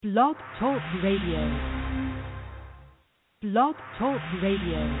Blog Talk Radio. Blog Talk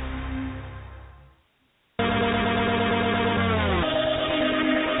Radio.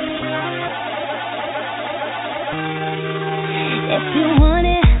 If you want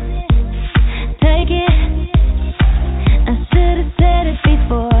it, take it. I should have said it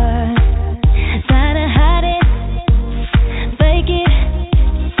before. Try to hide it, fake it.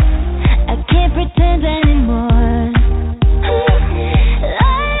 I can't pretend anymore.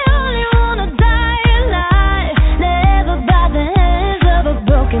 I only wanna die alive, never by the hands of a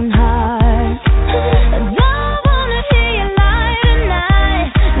broken heart. I don't wanna hear you lie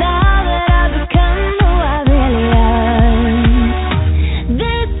tonight, now that I've become who I really am.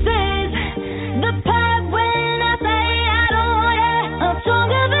 This is the part when I say I don't want it. I'm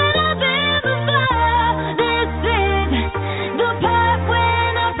stronger than I've been before. This is the part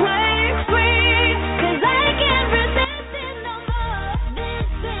when I break free, 'cause I can't resist it no more. This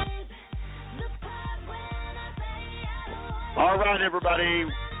is the part when I say I don't want it. All right,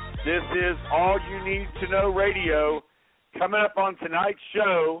 everybody. This is All You Need to Know Radio. Coming up on tonight's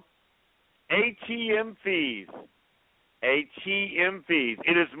show, ATM fees. ATM fees.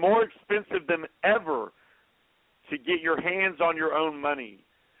 It is more expensive than ever to get your hands on your own money.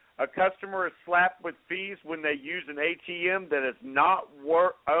 A customer is slapped with fees when they use an ATM that is not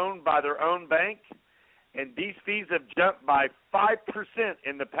owned by their own bank, and these fees have jumped by 5%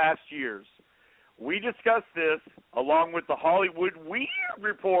 in the past years. We discuss this along with the Hollywood Weird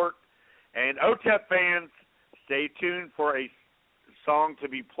Report, and OTEP fans, stay tuned for a song to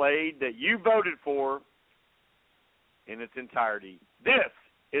be played that you voted for in its entirety. This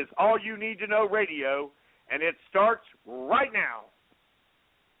is All You Need to Know Radio, and it starts right now.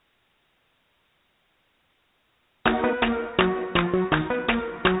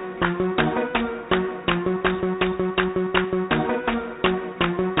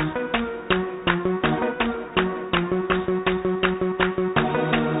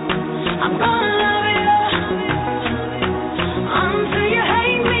 I'm gonna love you until you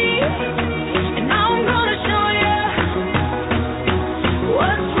hate me, and now I'm gonna show you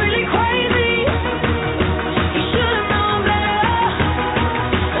what's really crazy. You should've known better.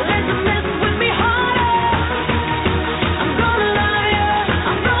 Let you mess with me harder. I'm gonna love you.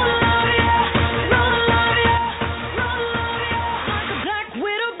 I'm gonna love you. Gonna love you. Gonna love you like a black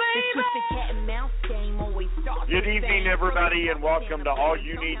widow, baby. Good evening, everybody, and welcome to All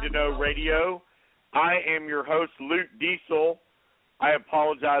You Need to Know Radio. I am your host, Luke Diesel. I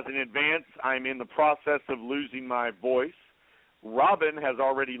apologize in advance. I'm in the process of losing my voice. Robin has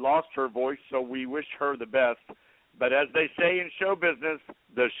already lost her voice, so we wish her the best. But as they say in show business,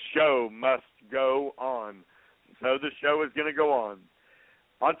 the show must go on. So the show is going to go on.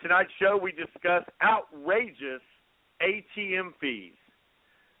 On tonight's show, we discuss outrageous ATM fees.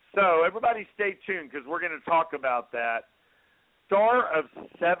 So everybody stay tuned because we're going to talk about that. Star of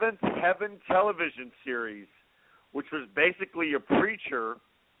Seventh Heaven television series, which was basically a preacher,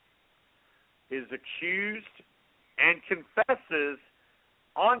 is accused and confesses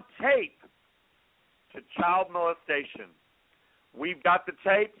on tape to child molestation. We've got the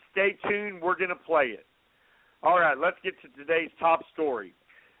tape. Stay tuned. We're going to play it. All right, let's get to today's top story.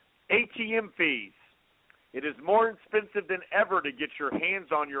 ATM fees. It is more expensive than ever to get your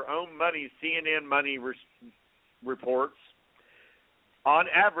hands on your own money, CNN Money reports. On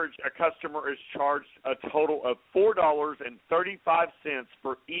average, a customer is charged a total of $4.35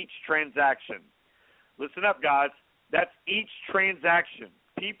 for each transaction. Listen up, guys. That's each transaction.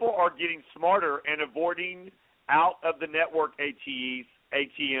 People are getting smarter and avoiding out of the network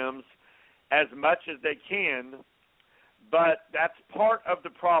ATMs as much as they can, but that's part of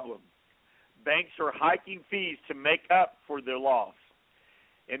the problem. Banks are hiking fees to make up for their loss.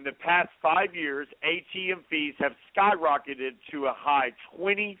 In the past 5 years, ATM fees have skyrocketed to a high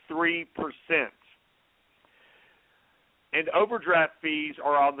 23%. And overdraft fees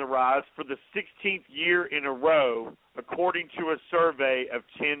are on the rise for the 16th year in a row, according to a survey of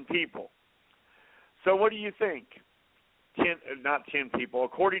 10 people. So what do you think? Not 10 people,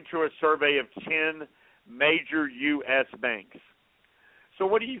 according to a survey of 10 major U.S. banks. So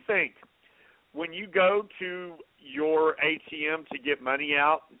what do you think? When you go to your ATM to get money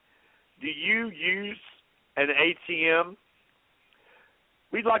out, do you use an ATM?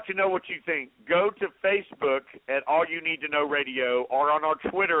 We'd like to know what you think. Go to Facebook at All You Need to Know Radio or on our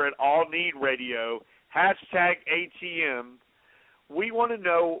Twitter at All Need Radio, #ATM. We want to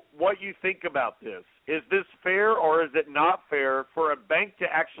know what you think about this. Is this fair or is it not fair for a bank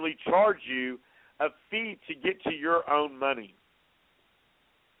to actually charge you a fee to get to your own money?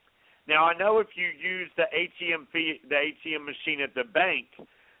 Now, I know if you use the ATM machine at the bank,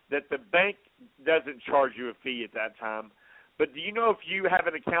 that the bank doesn't charge you a fee at that time. But do you know if you have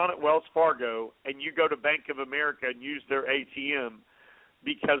an account at Wells Fargo and you go to Bank of America and use their ATM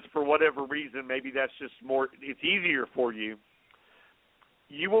because for whatever reason, maybe that's just it's easier for you,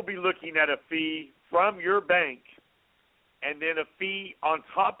 you will be looking at a fee from your bank and then a fee on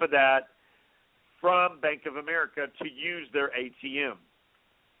top of that from Bank of America to use their ATM.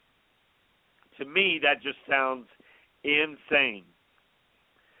 To me, that just sounds insane.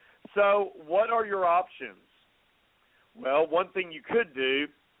 So what are your options? Well, one thing you could do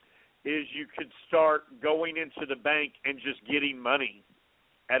is you could start going into the bank and just getting money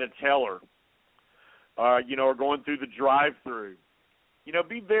at a teller, or going through the drive-through.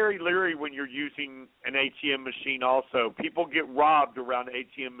 Be very leery when you're using an ATM machine also. People get robbed around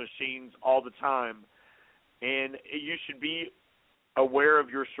ATM machines all the time, and you should be aware of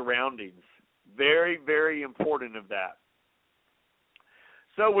your surroundings. Very, very important of that.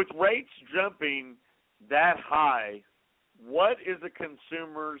 So with rates jumping that high, what is a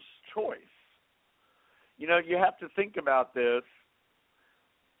consumer's choice? You have to think about this.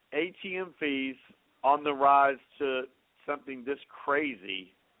 ATM fees on the rise to something this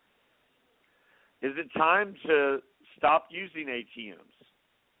crazy. Is it time to stop using ATMs?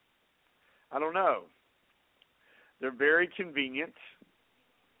 I don't know. They're very convenient,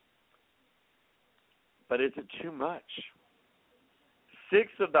 but is it too much? 6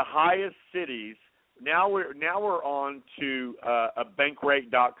 of the highest cities. Now we're on to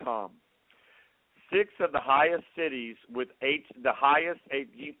bankrate.com. 6 of the highest cities with the highest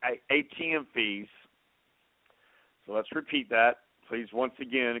ATM fees. So let's repeat that, please. Once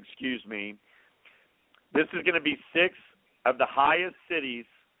again, excuse me. This is going to be 6 of the highest cities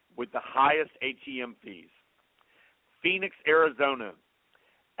with the highest ATM fees. Phoenix, Arizona.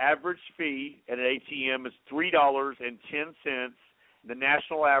 Average fee at an ATM is $3.10. The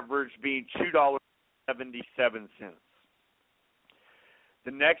national average being $2.77.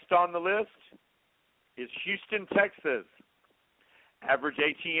 The next on the list is Houston, Texas. Average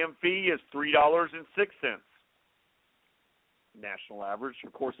ATM fee is $3.06. National average,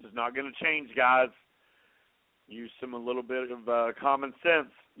 of course, is not going to change, guys. Use a little bit of common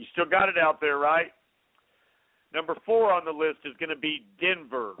sense. You still got it out there, right? Number 4 on the list is going to be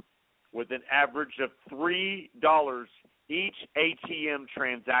Denver with an average of $3 each ATM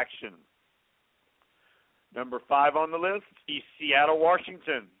transaction. Number 5 on the list is Seattle,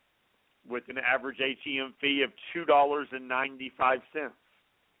 Washington, with an average ATM fee of $2.95.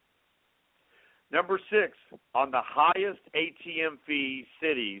 Number 6 on the highest ATM fee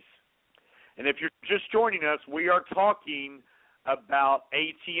cities, and if you're just joining us, we are talking about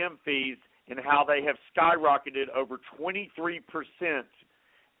ATM fees and how they have skyrocketed over 23%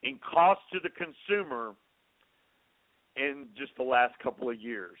 in cost to the consumer in just the last couple of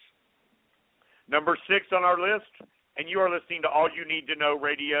years. Number 6 on our list, and you are listening to All You Need to Know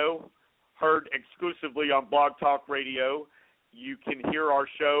Radio, heard exclusively on Blog Talk Radio. You can hear our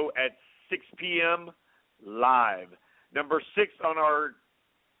show at 6 p.m. live. Number 6 on our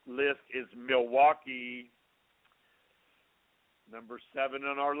list is Milwaukee. Number 7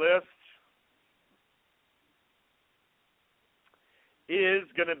 on our list is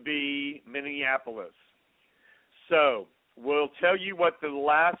going to be Minneapolis. So we'll tell you what the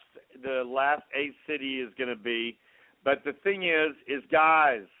last 8th city is going to be. But the thing is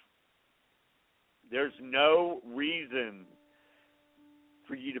guys, there's no reason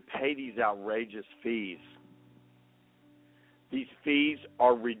for you to pay these outrageous fees. These fees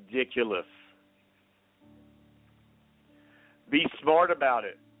are ridiculous. Be smart about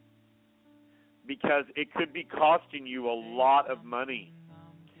it, because it could be costing you a lot of money.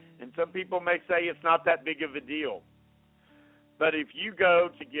 And some people may say it's not that big of a deal. But if you go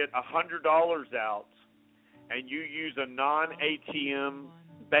to get $100 out and you use a non-ATM,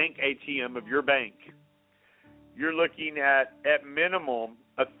 bank ATM of your bank, you're looking at minimum,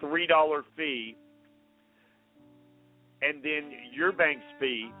 a $3 fee, and then your bank's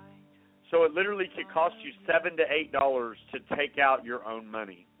fee. So it literally could cost you $7 to $8 to take out your own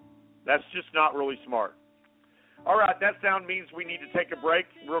money. That's just not really smart. All right, that sound means we need to take a break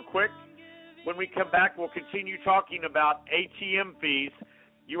real quick. When we come back, we'll continue talking about ATM fees.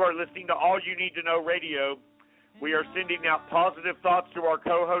 You are listening to All You Need to Know Radio. We are sending out positive thoughts to our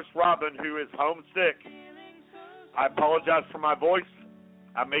co-host, Robin, who is homesick. I apologize for my voice.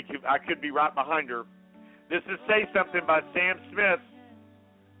 I could be right behind her. This is Say Something by Sam Smith,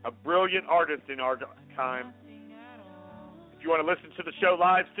 a brilliant artist in our time. If you want to listen to the show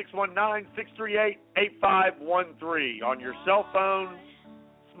live, 619-638-8513 on your cell phone,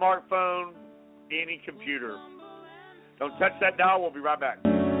 smartphone, any computer. Don't touch that dial. We'll be right back.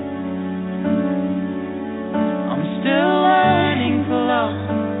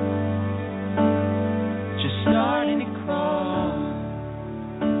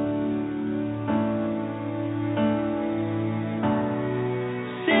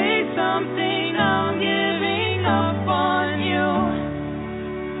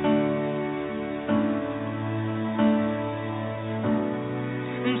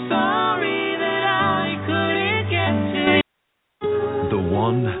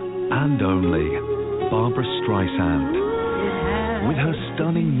 one and only Barbra Streisand. With her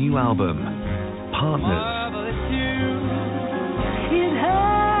stunning new album, Partners,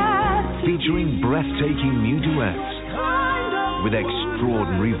 featuring breathtaking new duets with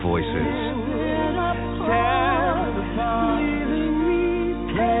extraordinary voices.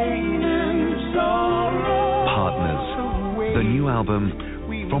 Partners, the new album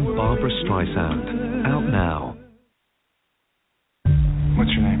from Barbra Streisand, out now.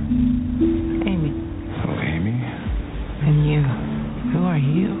 What's your name? Amy. Oh, Amy? And you? Who are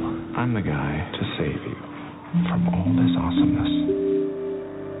you? I'm the guy to save you from all this awesomeness.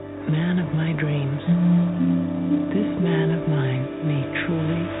 Man of my dreams. This man of mine may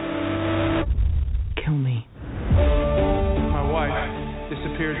truly kill me. My wife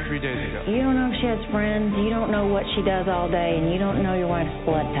disappeared 3 days ago. You don't know if she has friends, you don't know what she does all day, and you don't know your wife's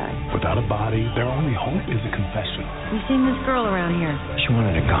blood type. Without a body, their only hope is a confession. You seen this girl around here? She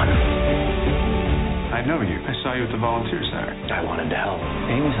wanted a gun. I know you. I saw you at the volunteer center. I wanted to help.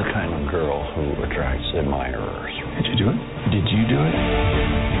 Amy's the kind of girl who attracts admirers. Did you do it? Did you do it?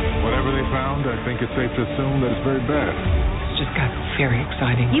 Whatever they found, I think it's safe to assume that it's very bad. It's just got very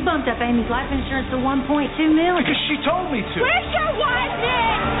exciting. You bumped up Amy's life insurance to $1.2 million. Because she told me to. Where's your wife,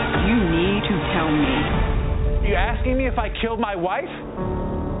 Nick? You need to tell me. You asking me if I killed my wife?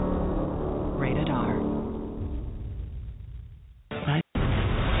 Rated R.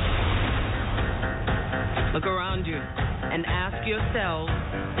 Look around you and ask yourself,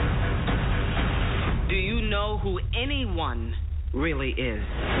 do you know who anyone really is?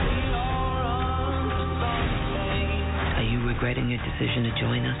 Are you regretting your decision to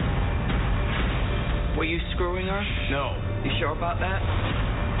join us? Were you screwing her? No. You sure about that?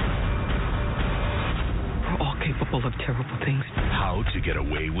 We're all capable of terrible things. How to Get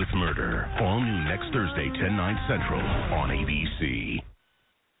Away with Murder. All new next Thursday, 10/9 Central on ABC.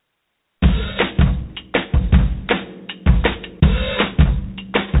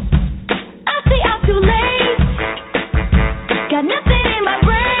 Too late, got nothing in my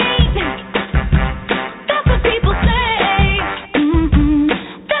brain. That's what people say.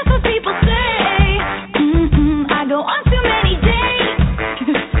 That's what people say. I go on too many dates,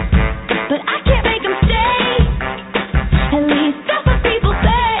 but I can't make them stay. At least that's what people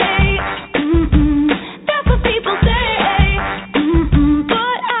say. That's what people say.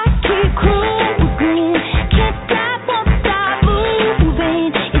 But I keep cruising, can't stop, won't stop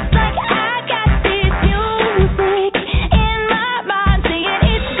moving. It's like I got music in my mind saying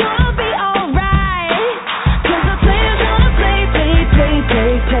it's gonna be alright. 'Cause the player's gonna play,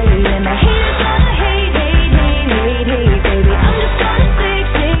 and the hater's gonna hate, baby. I'm just gonna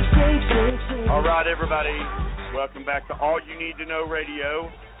shake. All right, everybody. Welcome back to All You Need to Know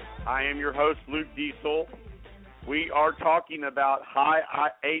Radio. I am your host, Luke Diesel. We are talking about high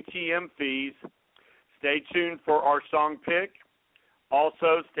ATM fees. Stay tuned for our song pick.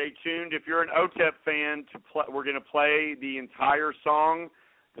 Also, stay tuned if you're an OTEP fan. We're going to play the entire song,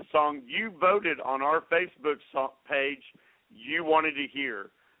 the song you voted on our Facebook page you wanted to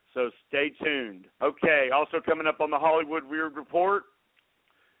hear. So stay tuned. Okay, also coming up on the Hollywood Weird Report,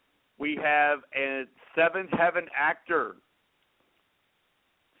 we have a Seventh Heaven actor.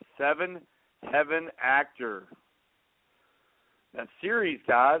 Seventh Heaven actor. That series,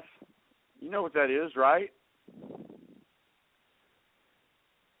 guys. You know what that is, right?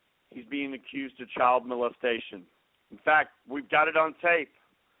 He's being accused of child molestation. In fact, we've got it on tape.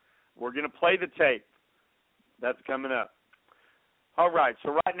 We're going to play the tape. That's coming up. All right,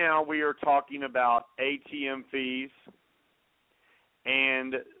 so right now we are talking about ATM fees,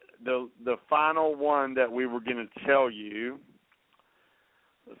 and the final one that we were going to tell you,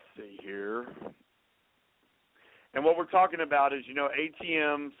 let's see here. And what we're talking about is,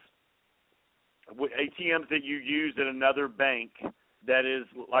 ATMs that you use at another bank. That is,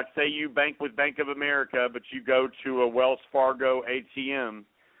 like, say you bank with Bank of America, but you go to a Wells Fargo ATM.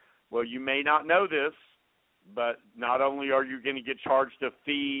 Well, you may not know this, but not only are you going to get charged a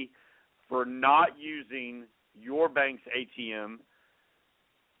fee for not using your bank's ATM,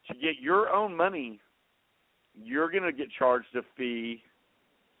 to get your own money, you're going to get charged a fee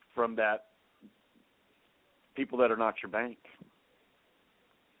from that people that are not your bank.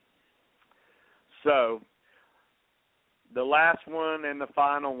 So the last one and the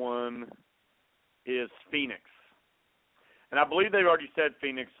final one is Phoenix. And I believe they've already said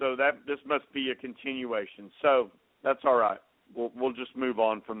Phoenix, so this must be a continuation. So that's all right. We'll just move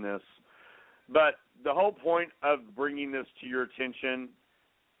on from this. But the whole point of bringing this to your attention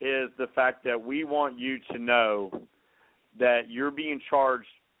is the fact that we want you to know that you're being charged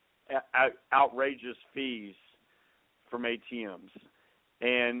outrageous fees from ATMs.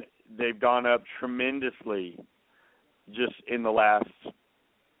 and they've gone up tremendously just in the last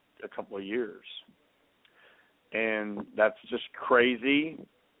a couple of years. And that's just crazy.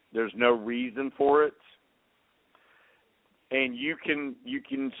 There's no reason for it. And you can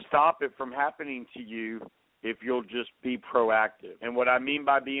stop it from happening to you if you'll just be proactive. And what I mean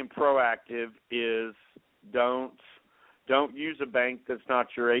by being proactive is don't use a bank that's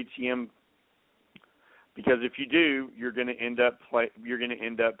not your ATM, because if you do, you're going to end up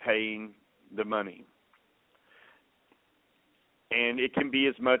paying the money. And it can be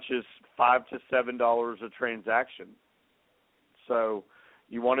as much as $5 to $7 a transaction. So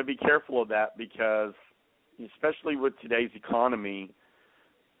you want to be careful of that, because especially with today's economy,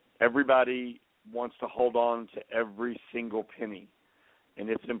 everybody wants to hold on to every single penny, and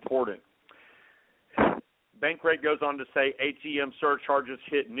it's important. Bankrate goes on to say ATM surcharges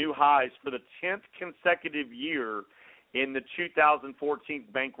hit new highs for the 10th consecutive year in the 2014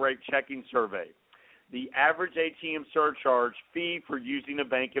 Bankrate checking survey. The average ATM surcharge fee for using a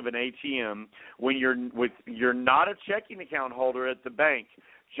bank of an ATM when you're not a checking account holder at the bank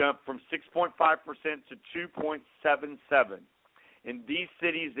jumped from 6.5% to 2.77%. In these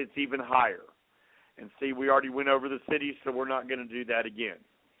cities, it's even higher. And see, we already went over the cities, so we're not going to do that again.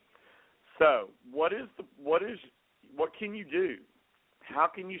 So, what can you do? How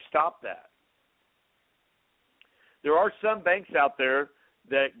can you stop that? There are some banks out there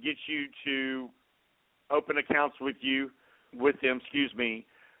that get you to open accounts with them,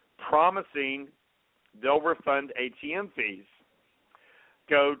 promising they'll refund ATM fees.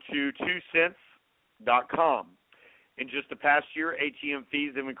 Go to 2cents.com. In just the past year, ATM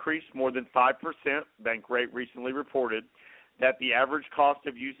fees have increased more than 5%. Bankrate recently reported that the average cost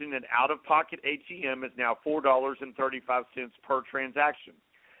of using an out-of-pocket ATM is now $4.35 per transaction.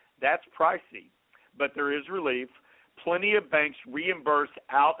 That's pricey, but there is relief. Plenty of banks reimburse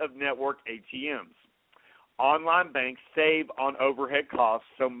out-of-network ATMs. Online banks save on overhead costs,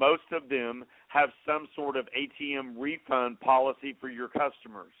 so most of them have some sort of ATM refund policy for your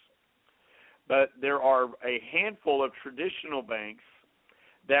customers. But there are a handful of traditional banks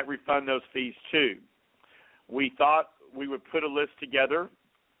that refund those fees too. We thought we would put a list together.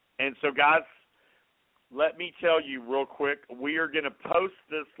 And so, guys, let me tell you real quick, we are going to post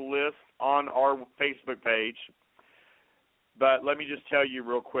this list on our Facebook page. But let me just tell you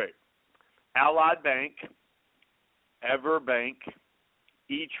real quick. Allied Bank, EverBank,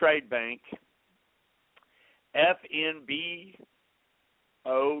 E-Trade Bank, FNBO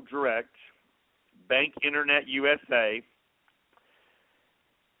Direct, Bank Internet USA,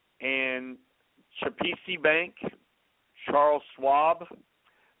 and Chapisi Bank, Charles Schwab,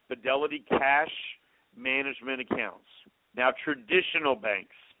 Fidelity Cash Management Accounts. Now, traditional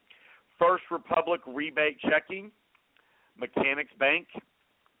banks: First Republic Rebate Checking, Mechanics Bank,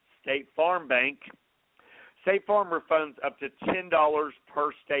 State Farm Bank. State Farm refunds up to $10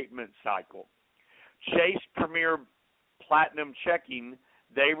 per statement cycle. Chase Premier Platinum Checking,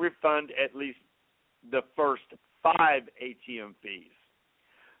 they refund at least the first 5 ATM fees.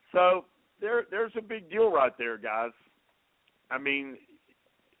 So there's a big deal right there, guys. I mean,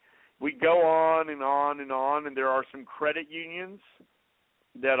 we go on and on and on, and there are some credit unions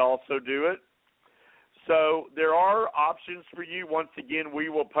that also do it. So there are options for you. Once again, we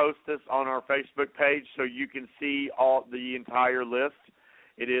will post this on our Facebook page so you can see the entire list.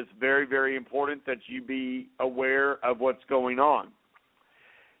 It is very, very important that you be aware of what's going on.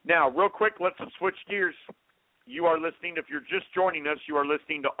 Now, real quick, let's switch gears. You are listening, if you're just joining us, you are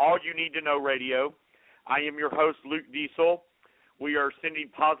listening to All You Need to Know Radio. I am your host, Luke Diesel. We are sending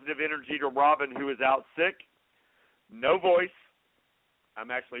positive energy to Robin, who is out sick. No voice.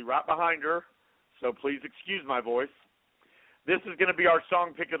 I'm actually right behind her, so please excuse my voice. This is going to be our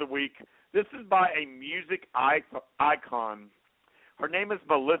song pick of the week. This is by a music icon. Her name is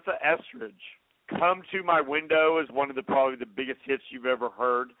Melissa Etheridge. Come to My Window is one of probably the biggest hits you've ever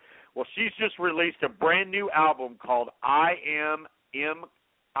heard. Well, she's just released a brand new album called I Am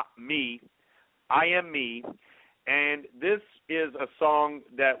Me, and this is a song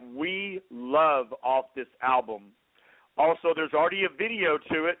that we love off this album. Also, there's already a video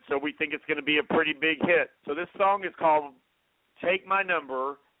to it, so we think it's going to be a pretty big hit. So this song is called Take My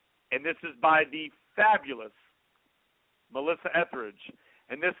Number, and this is by the fabulous Melissa Etheridge.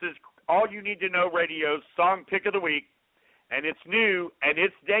 And this is All You Need to Know Radio's song pick of the week. And it's new, and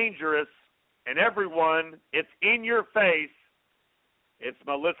it's dangerous, and everyone, it's in your face. It's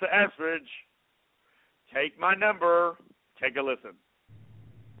Melissa Etheridge. Take My Number. Take a listen.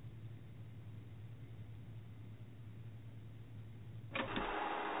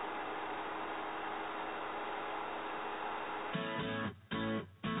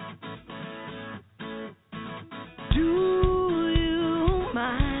 Do you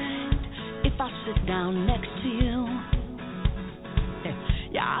mind if I sit down next to you?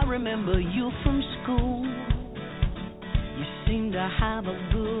 Yeah, I remember you from school. You seem to have a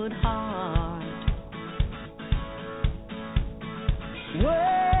good heart.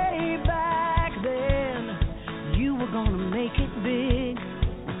 Way back then, you were gonna make it big.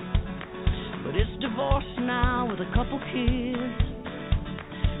 But it's divorce now with a couple kids.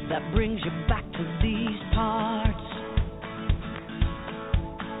 That brings you back to these parts.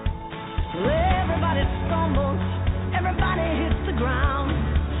 Well, everybody stumbles, everybody hits the ground.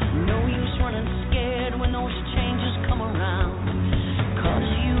 No use running scared when those changes come around. 'Cause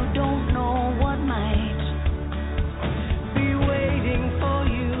you don't know what might be waiting for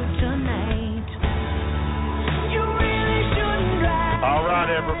you tonight. You really shouldn't drive. All right,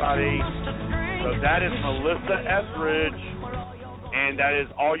 everybody. So that is Melissa Etheridge, and that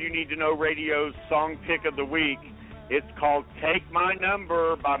is All You Need to Know Radio's song pick of the week. It's called Take My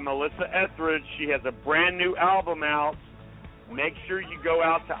Number by Melissa Etheridge. She has a brand new album out. Make sure you go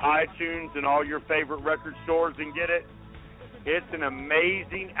out to iTunes and all your favorite record stores and get it. It's an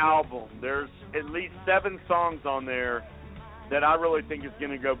amazing album. There's at least 7 songs on there that I really think is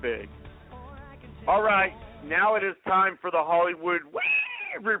going to go big. All right, now it is time for the Hollywood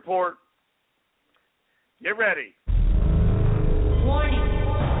Wave Report. Get ready. Warning.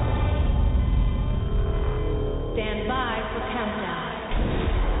 Stand by for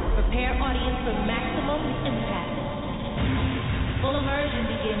countdown. Prepare audience for maximum impact. Full immersion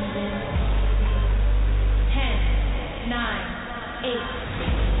begins in 10, 9, 8,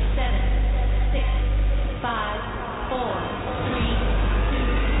 7, 6, 5, 4, 3, 2,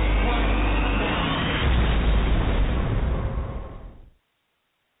 1.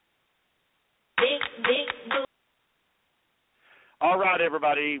 Big boom. All right,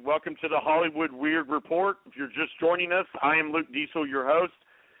 everybody. Welcome to the Hollywood Weird Report. If you're just joining us, I am Luke Diesel, your host.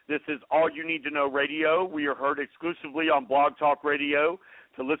 This is All You Need to Know Radio. We are heard exclusively on Blog Talk Radio.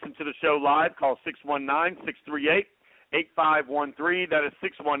 To listen to the show live, call 619-638-8513. That is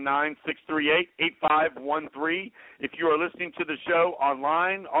 619-638-8513. If you are listening to the show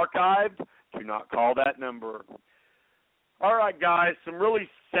online, archived, do not call that number. All right, guys, some really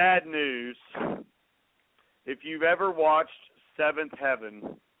sad news. If you've ever watched Seventh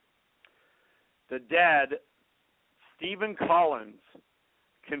Heaven, the dad, Stephen Collins,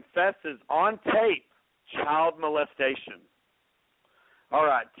 confesses on tape child molestation. All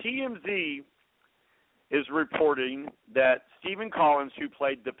right, TMZ is reporting that Stephen Collins, who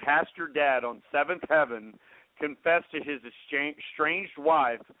played the pastor dad on Seventh Heaven, confessed to his estranged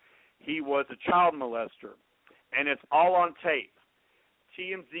wife he was a child molester, and it's all on tape.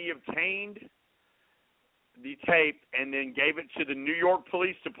 TMZ obtained the tape and then gave it to the New York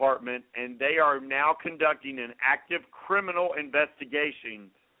Police Department, and they are now conducting an active criminal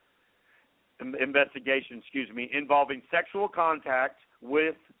investigation, involving sexual contact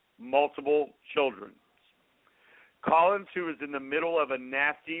with multiple children. Collins, who is in the middle of a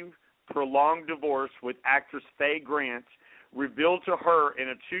nasty, prolonged divorce with actress Faye Grant, revealed to her in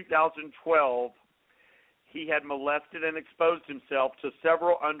a 2012 he had molested and exposed himself to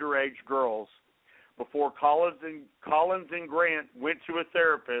several underage girls before Collins and Grant went to a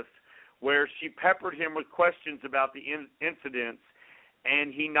therapist where she peppered him with questions about the incidents,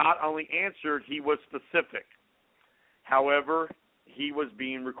 and he not only answered, he was specific. However, he was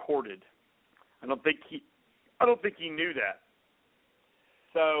being recorded. I don't think he knew that.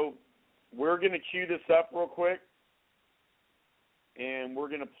 So we're going to cue this up real quick, and we're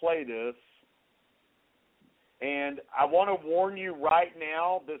going to play this. And I want to warn you right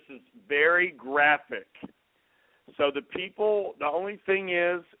now, this is very graphic. So the only thing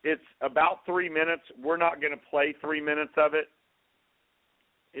is, it's about 3 minutes. We're not going to play 3 minutes of it.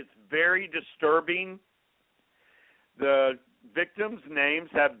 It's very disturbing. The victims' names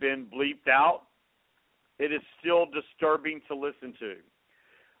have been bleeped out. It is still disturbing to listen to.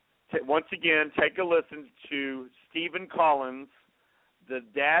 Once again, take a listen to Stephen Collins, the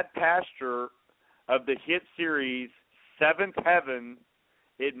dad pastor of the hit series Seventh Heaven,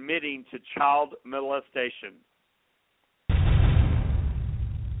 admitting to child molestation.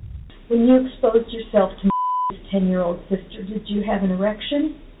 When you exposed yourself to his 10-year-old sister, did you have an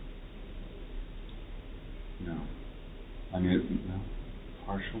erection? No. I mean, no.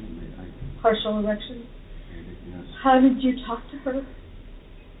 Partial? Partial erection? Maybe, yes. How did you talk to her?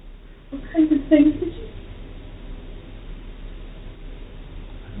 What kinds of things did you say?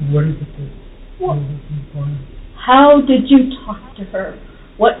 What is it? How did you talk to her?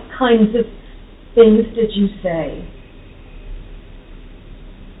 What kinds of things did you say?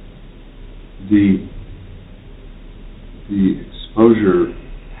 The exposure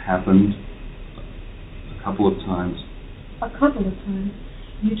happened a couple of times. A couple of times?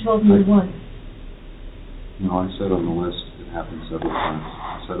 You told me once. No, I said on the list it happened several times.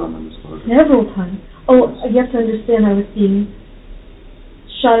 I said on the disclosure. Several times? Oh, you have to understand I was being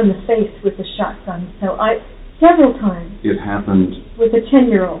shot in the face with a shotgun, so several times. It happened... With a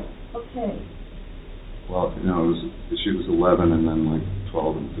 10-year-old. Okay. Well, no, she was 11 and then like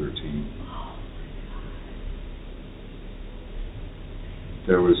 12 and 13.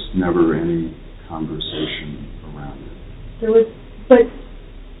 There was never any conversation around it. There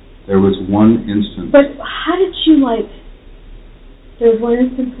was one instance. But how did you there was one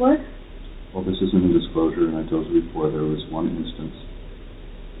instance what? Well, this isn't a disclosure, and I told you before, there was one instance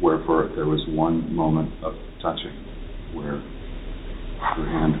where there was one moment of touching where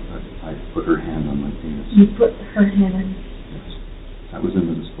I put her hand on my penis. You put her hand on your penis? Yes. That was in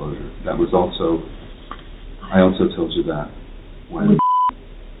the disclosure. That was also, I also told you that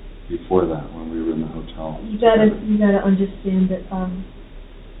before that, when we were in the hotel. You gotta understand that, pardon,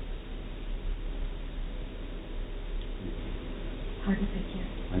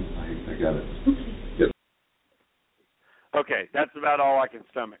 I got it. Okay. Yep. Okay, that's about all I can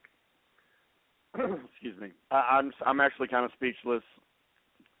stomach. Excuse me. I'm actually kind of speechless.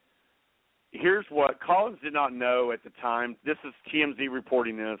 Here's what Collins did not know at the time. This is TMZ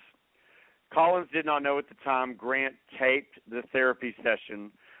reporting this. Collins did not know at the time Grant taped the therapy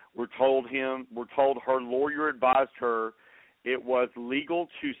session. We're told her lawyer advised her it was legal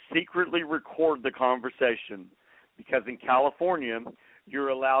to secretly record the conversation, because in California you're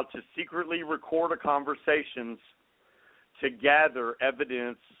allowed to secretly record a conversations to gather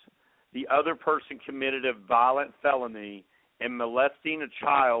evidence the other person committed a violent felony, and molesting a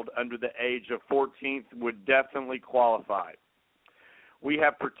child under the age of 14 would definitely qualify. We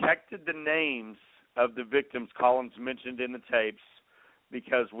have protected the names of the victims Collins mentioned in the tapes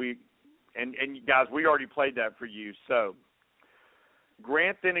because and guys, we already played that for you. So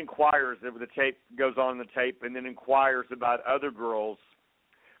Grant then inquires, the tape goes on the tape, and then inquires about other girls.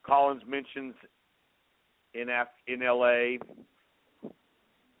 Collins mentions in L.A.,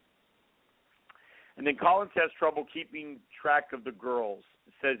 and then Collins has trouble keeping track of the girls.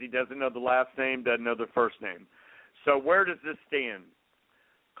 Says he doesn't know the last name, doesn't know the first name. So where does this stand?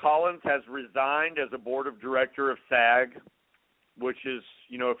 Collins has resigned as a board of director of SAG, which is,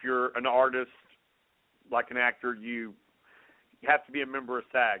 if you're an artist, like an actor, you have to be a member of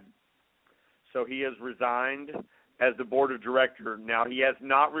SAG. So he has resigned as the board of director. Now, he has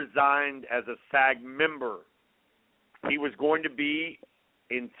not resigned as a SAG member. He was going to be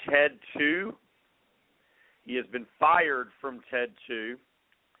in TED 2. He has been fired from TED 2.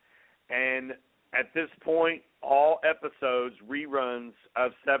 And at this point, all episodes, reruns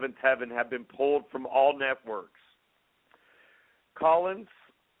of Seventh Heaven have been pulled from all networks. Collins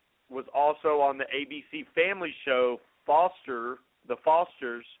was also on the ABC family show The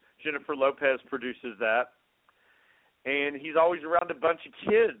Fosters. Jennifer Lopez produces that. And he's always around a bunch of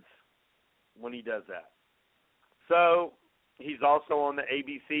kids when he does that. So he's also on the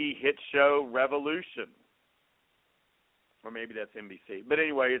ABC hit show Revolution. Or maybe that's NBC. But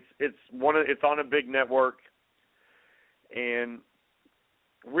anyway, it's on a big network. And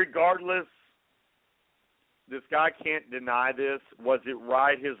regardless, this guy can't deny this. Was it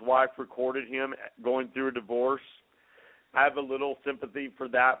right his wife recorded him going through a divorce? I have a little sympathy for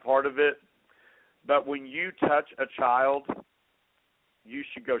that part of it. But when you touch a child, you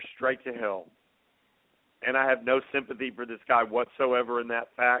should go straight to hell. And I have no sympathy for this guy whatsoever in that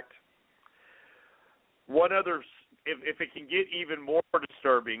fact. One other, if it can get even more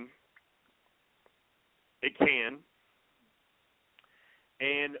disturbing, it can.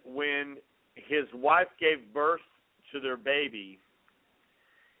 And when his wife gave birth to their baby,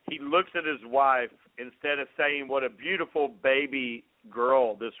 he looks at his wife, instead of saying what a beautiful baby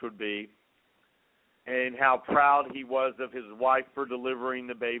girl this would be and how proud he was of his wife for delivering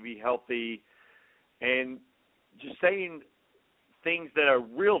the baby healthy, and just saying things that a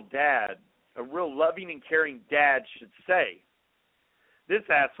real dad, a real loving and caring dad should say. This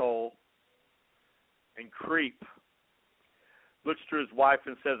asshole and creep looks to his wife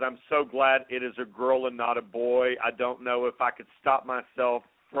and says, "I'm so glad it is a girl and not a boy. I don't know if I could stop myself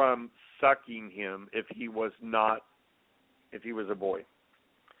from sucking him if he was a boy."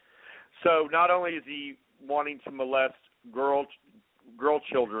 So not only is he wanting to molest girl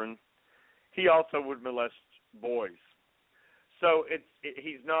children, he also would molest boys. So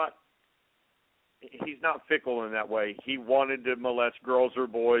he's not fickle in that way. He wanted to molest girls or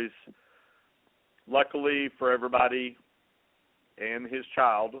boys. Luckily for everybody and his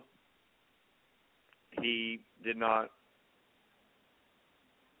child, he did not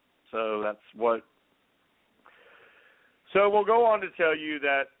So that's what. So we'll go on to tell you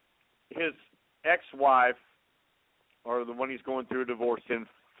that his ex-wife, or the one he's going through a divorce in,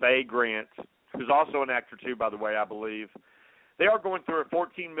 Faye Grant, who's also an actor too, by the way, I believe, they are going through a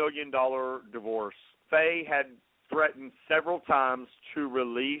 $14 million divorce. Faye had threatened several times to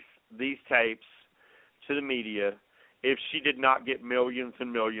release these tapes to the media if she did not get millions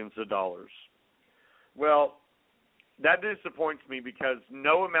and millions of dollars. Well, that disappoints me because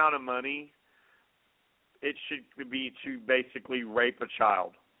no amount of money, it should be to basically rape a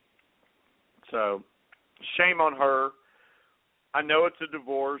child. So, shame on her. I know it's a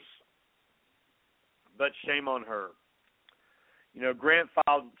divorce, but shame on her. You know, Grant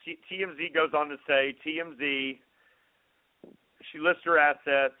filed, TMZ goes on to say, TMZ, she lists her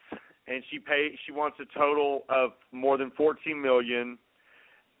assets, and she wants a total of more than $14 million,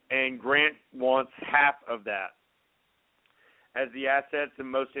 and Grant wants half of that. As the assets, and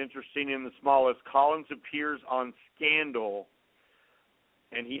most interesting and the smallest, Collins appears on Scandal,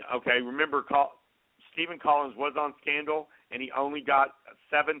 and remember, Stephen Collins was on Scandal, and he only got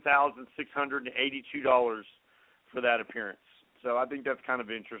 $7,682 for that appearance. So I think that's kind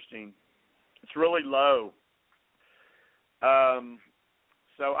of interesting. It's really low.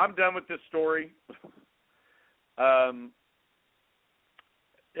 So I'm done with this story.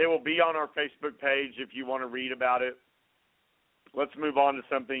 It will be on our Facebook page if you want to read about it. Let's move on to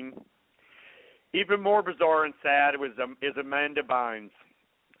something even more bizarre and sad is Amanda Bynes.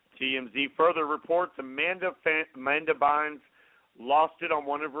 TMZ further reports Amanda Bynes lost it on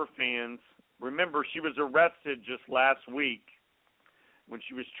one of her fans. Remember, she was arrested just last week when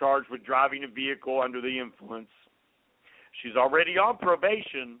she was charged with driving a vehicle under the influence. She's already on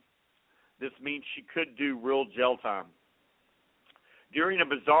probation. This means she could do real jail time. During a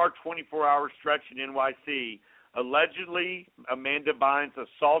bizarre 24-hour stretch in NYC, allegedly Amanda Bynes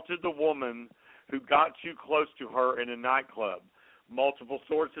assaulted the woman who got too close to her in a nightclub. Multiple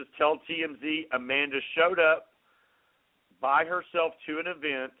sources tell TMZ Amanda showed up by herself to an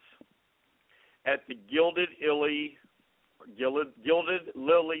event at the Gilded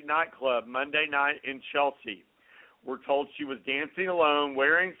Lily nightclub Monday night in Chelsea. We're told she was dancing alone,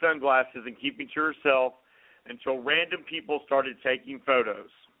 wearing sunglasses, and keeping to herself until random people started taking photos.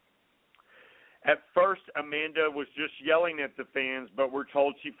 At first, Amanda was just yelling at the fans, but we're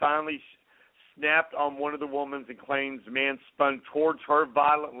told she finally snapped on one of the women and claims the man spun towards her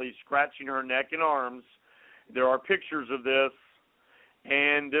violently, scratching her neck and arms. There are pictures of this,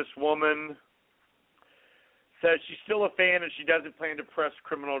 and this woman says she's still a fan and she doesn't plan to press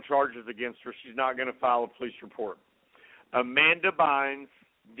criminal charges against her. She's not going to file a police report. Amanda Bynes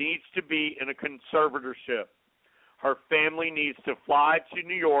needs to be in a conservatorship. Her family needs to fly to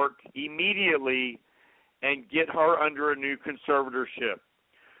New York immediately and get her under a new conservatorship.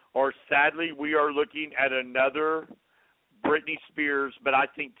 Or sadly, we are looking at another Britney Spears, but I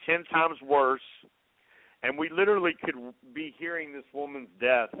think 10 times worse. And we literally could be hearing this woman's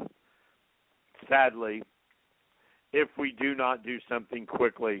death, sadly, if we do not do something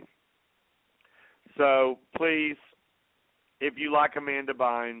quickly. So please, if you like Amanda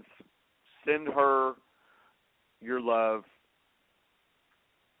Bynes, send her your love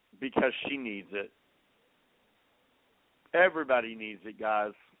because she needs it. Everybody needs it,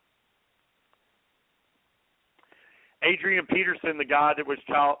 guys. Adrian Peterson, the guy that was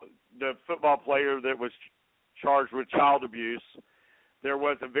the football player that was charged with child abuse, there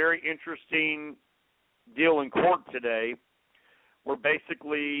was a very interesting deal in court today where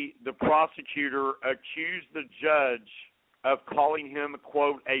basically the prosecutor accused the judge of calling him,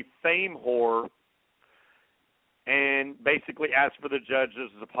 quote, a fame whore, and basically asked for the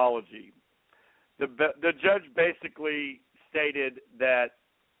judge's apology. The judge basically stated that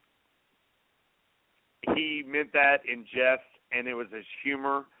he meant that in jest and it was his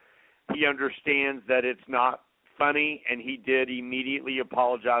humor. He understands that it's not funny, and he did immediately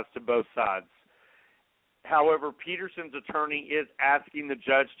apologize to both sides. However, Peterson's attorney is asking the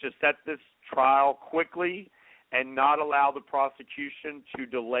judge to set this trial quickly and not allow the prosecution to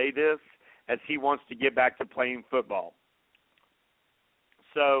delay this, as he wants to get back to playing football.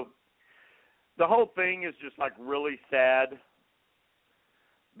 So the whole thing is just like really sad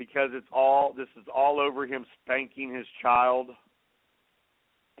because this is all over him spanking his child,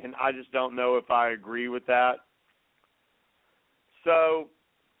 and I just don't know if I agree with that. So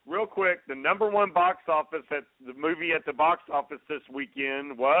real quick, the number one box office movie at the box office this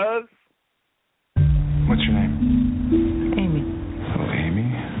weekend was... What's your name? Amy. Oh,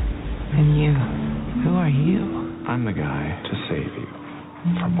 Amy? And you? Who are you? I'm the guy to save you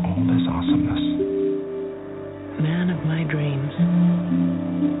from all this awesomeness. man of my dreams.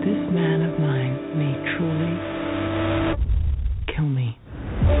 This man of mine may truly kill me.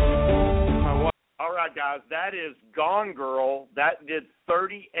 All right, guys, that is Gone Girl. That did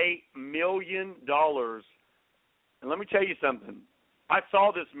 $38 million. And let me tell you something. I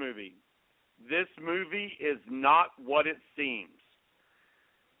saw this movie. This movie is not what it seems.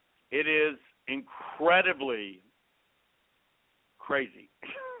 It is incredibly crazy.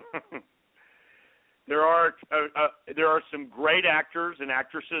 There are some great actors and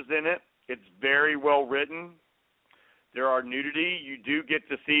actresses in it. It's very well written. There are nudity. You do get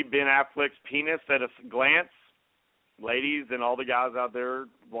to see Ben Affleck's penis at a glance. Ladies and all the guys out there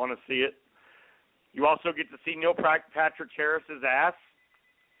want to see it. You also get to see Neil Patrick Harris's ass.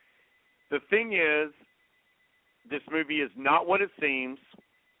 The thing is, this movie is not what it seems,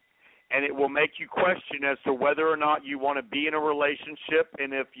 and it will make you question as to whether or not you want to be in a relationship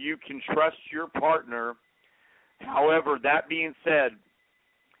and if you can trust your partner. However, that being said,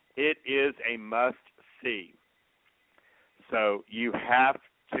 it is a must-see. So you have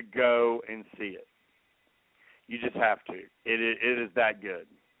to go and see it. You just have to. It is that good.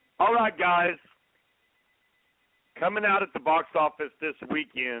 All right, guys. Coming out at the box office this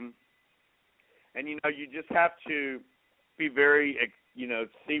weekend, and, you just have to be very,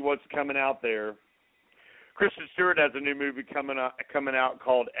 see what's coming out there. Kristen Stewart has a new movie coming out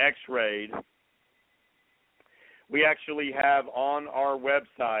called X-Rayed. We actually have on our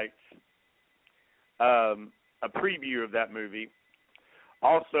website a preview of that movie.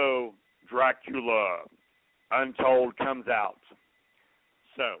 Also, Dracula Untold comes out.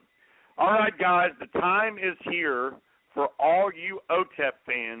 So, all right, guys, the time is here for all you OTEP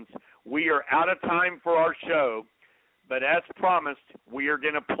fans. We are out of time for our show, but as promised, we are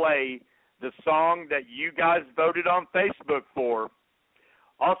going to play the song that you guys voted on Facebook for.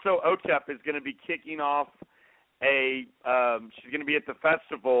 Also, OTEP is going to be kicking off she's going to be at the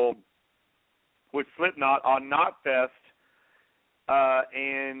festival with Slipknot on Knotfest,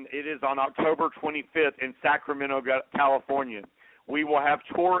 and it is on October 25th in Sacramento, California. We will have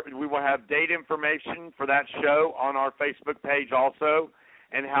date information for that show on our Facebook page also,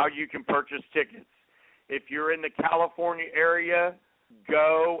 and how you can purchase tickets. If you're in the California area,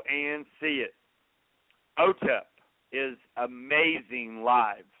 go and see it. OTEP is amazing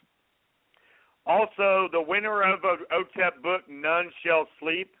live. Also, the winner of an OTEP book, None Shall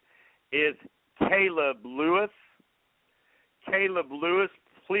Sleep, is Caleb Lewis. Caleb Lewis,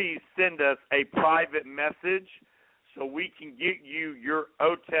 please send us a private message so we can get you your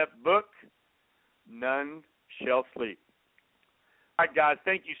OTEP book, None Shall Sleep. All right, guys,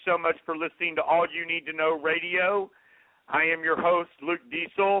 thank you so much for listening to All You Need to Know Radio. I am your host, Luke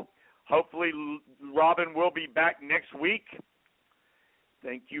Diesel. Hopefully, Robin will be back next week.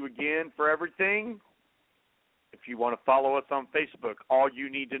 Thank you again for everything. If you want to follow us on Facebook, All You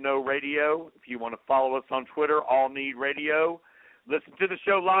Need to Know Radio. If you want to follow us on Twitter, All Need Radio. Listen to the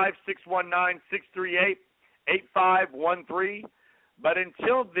show live, 619-638-8513. But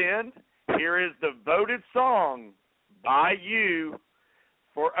until then, here is the voted song by you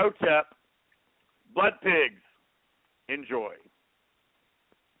for OTEP, Blood Pigs. Enjoy.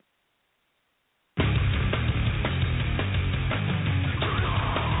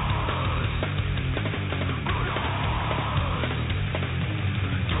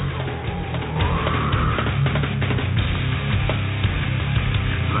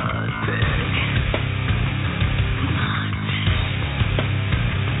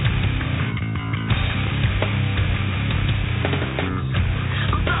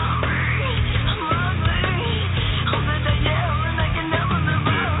 Yeah.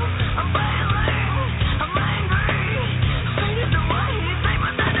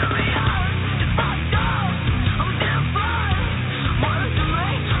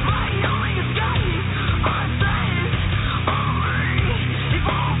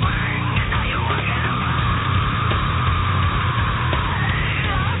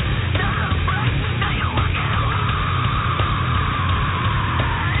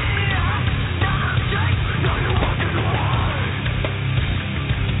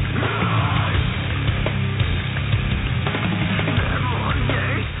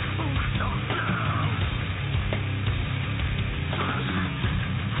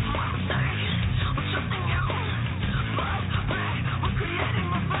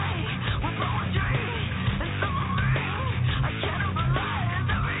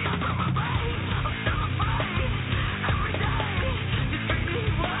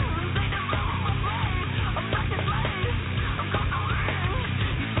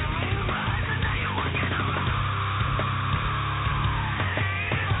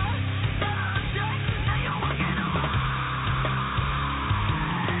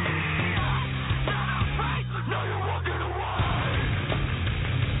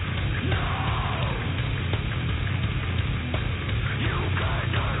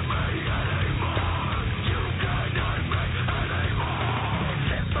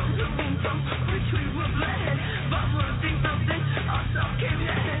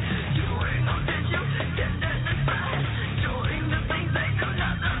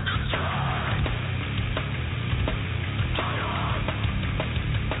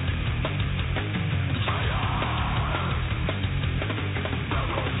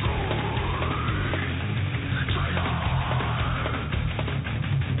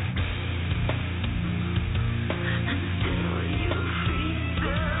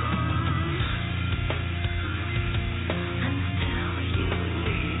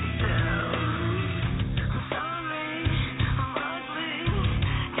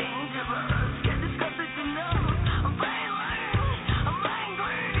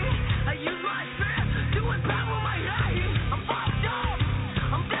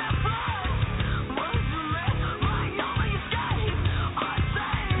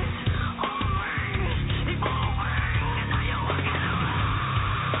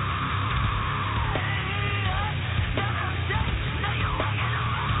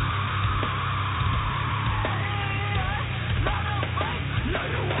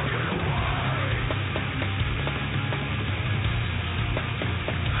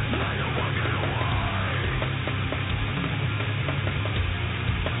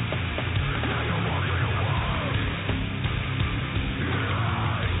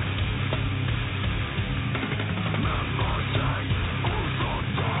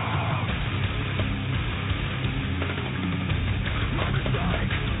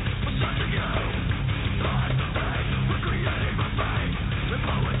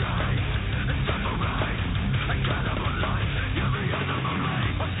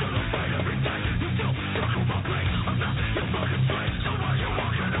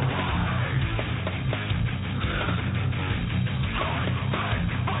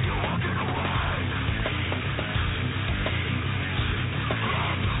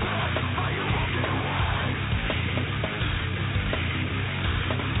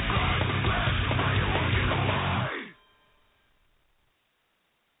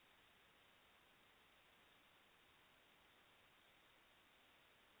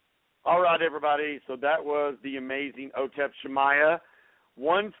 All right, everybody. So that was the amazing Otep Shemaya.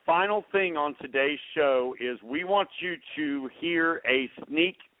 One final thing on today's show is we want you to hear a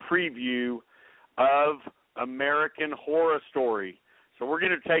sneak preview of American Horror Story. So we're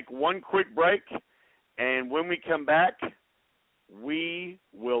going to take one quick break, and when we come back, we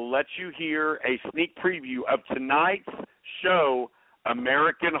will let you hear a sneak preview of tonight's show,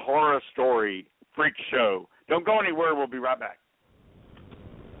 American Horror Story Freak Show. Don't go anywhere. We'll be right back.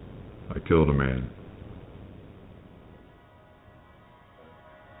 I killed a man.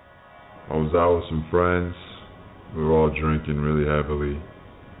 I was out with some friends. We were all drinking really heavily.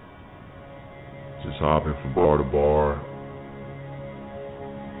 Just hopping from bar to bar.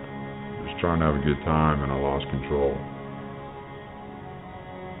 Just trying to have a good time, and I lost control.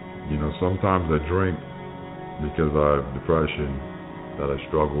 You know, sometimes I drink because I have depression that I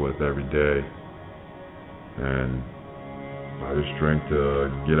struggle with every day. And I just drink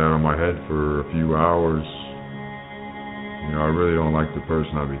to get out of my head for a few hours. You know, I really don't like the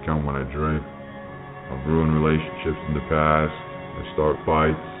person I become when I drink. I've ruined relationships in the past. I start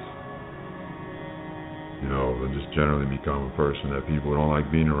fights. You know, I just generally become a person that people don't like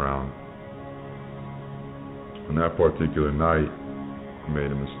being around. On that particular night, I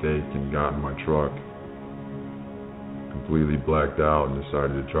made a mistake and got in my truck, completely blacked out, and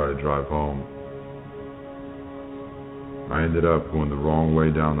decided to try to drive home. I ended up going the wrong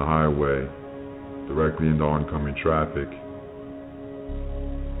way down the highway, directly into oncoming traffic,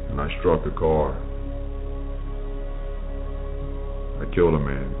 and I struck a car. I killed a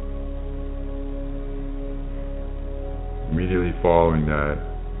man. Immediately following that,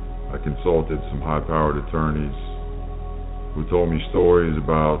 I consulted some high-powered attorneys who told me stories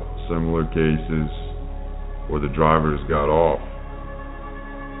about similar cases where the drivers got off.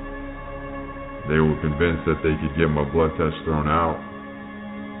 They were convinced that they could get my blood test thrown out,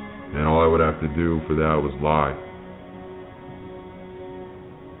 and all I would have to do for that was lie.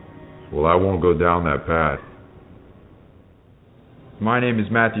 Well, I won't go down that path. My name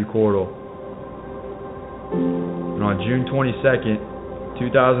is Matthew Cordell, and on June 22nd,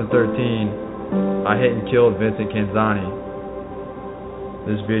 2013, I hit and killed Vincent Canzani.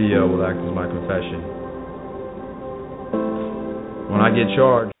 This video will act as my confession. When I get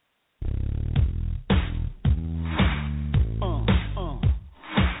charged,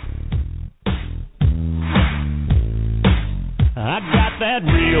 I got that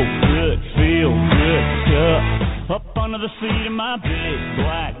real good, feel good stuff up under the seat of my big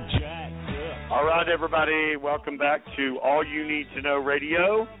black jack. All right, everybody, welcome back to All You Need to Know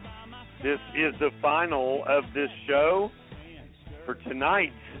Radio. This is the final of this show for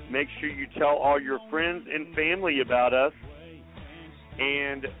tonight. Make sure you tell all your friends and family about us.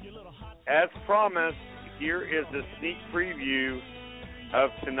 And as promised, here is a sneak preview of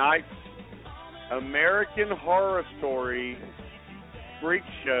tonight's American Horror Story Freak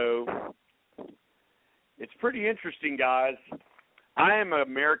Show. It's pretty interesting, guys. I am an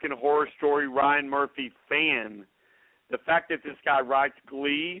American Horror Story Ryan Murphy fan. The fact that this guy writes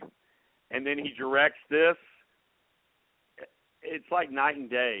Glee and then he directs this, it's like night and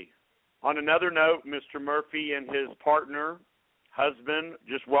day. On another note, Mr. Murphy and his partner, husband,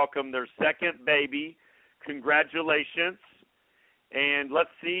 just welcomed their second baby. Congratulations. And let's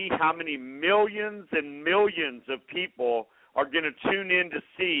see how many millions and millions of people are going to tune in to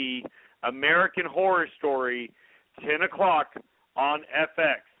see American Horror Story, 10 o'clock on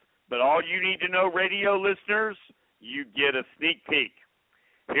FX. But all you need to know, radio listeners, you get a sneak peek.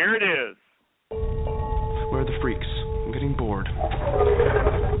 Here it is. Where are the freaks? I'm getting bored.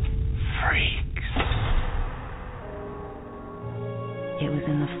 Freaks. It was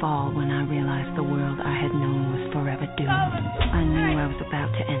in the fall when I realized the world I had known was forever doomed. I knew I was about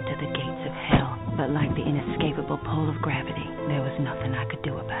to enter the gates of hell, but like the inescapable pull of gravity, there was nothing I could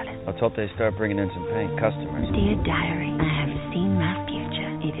do about it. Let's hope they start bringing in some paying customers. Dear diary, I have seen my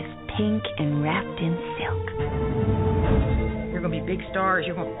future. It is pink and wrapped in silk. You're going to be big stars.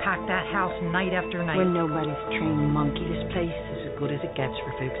 You're going to pack that house night after night. We're nobody's trained monkey. This place is as good as it gets for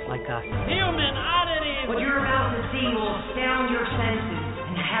folks like us. Human oddity! What you're about to see will astound your senses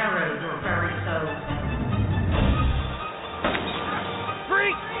and harrow your very soul.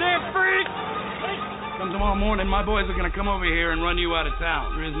 Freaks! They're freaks! Come tomorrow morning, my boys are going to come over here and run you out of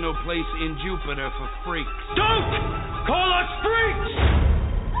town. There is no place in Jupiter for freaks. Don't call us freaks!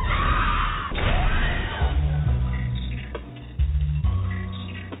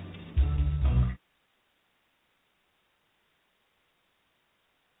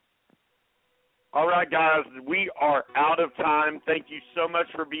 All right, guys, we are out of time. Thank you so much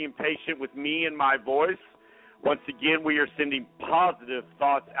for being patient with me and my voice. Once again, we are sending positive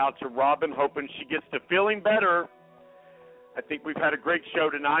thoughts out to Robin, hoping she gets to feeling better. I think we've had a great show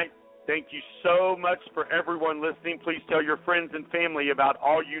tonight. Thank you so much for everyone listening. Please tell your friends and family about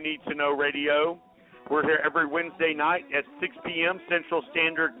All You Need to Know Radio. We're here every Wednesday night at 6 p.m. Central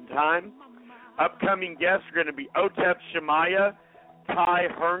Standard Time. Upcoming guests are going to be Otep Shemaya, Ty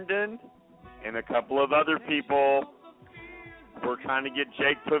Herndon, and a couple of other people. We're trying to get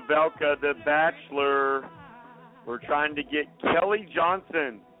Jake Pavelka, the Bachelor. We're trying to get Kelly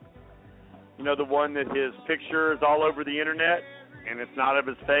Johnson. You know, the one that his picture is all over the internet and it's not of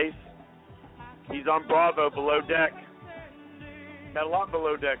his face? He's on Bravo Below Deck. Got a lot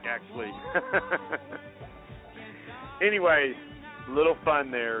below deck, actually. Anyways, a little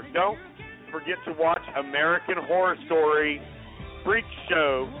fun there. Don't forget to watch American Horror Story Freak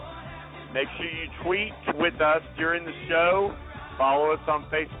Show. Make sure you tweet with us during the show. Follow us on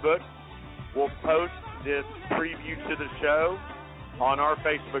Facebook. We'll post this preview to the show on our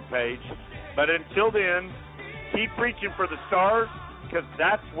Facebook page. But until then, keep reaching for the stars, because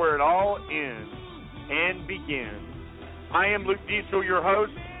that's where it all ends and begins. I am Luke Diesel, your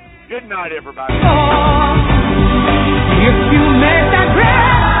host. Good night, everybody.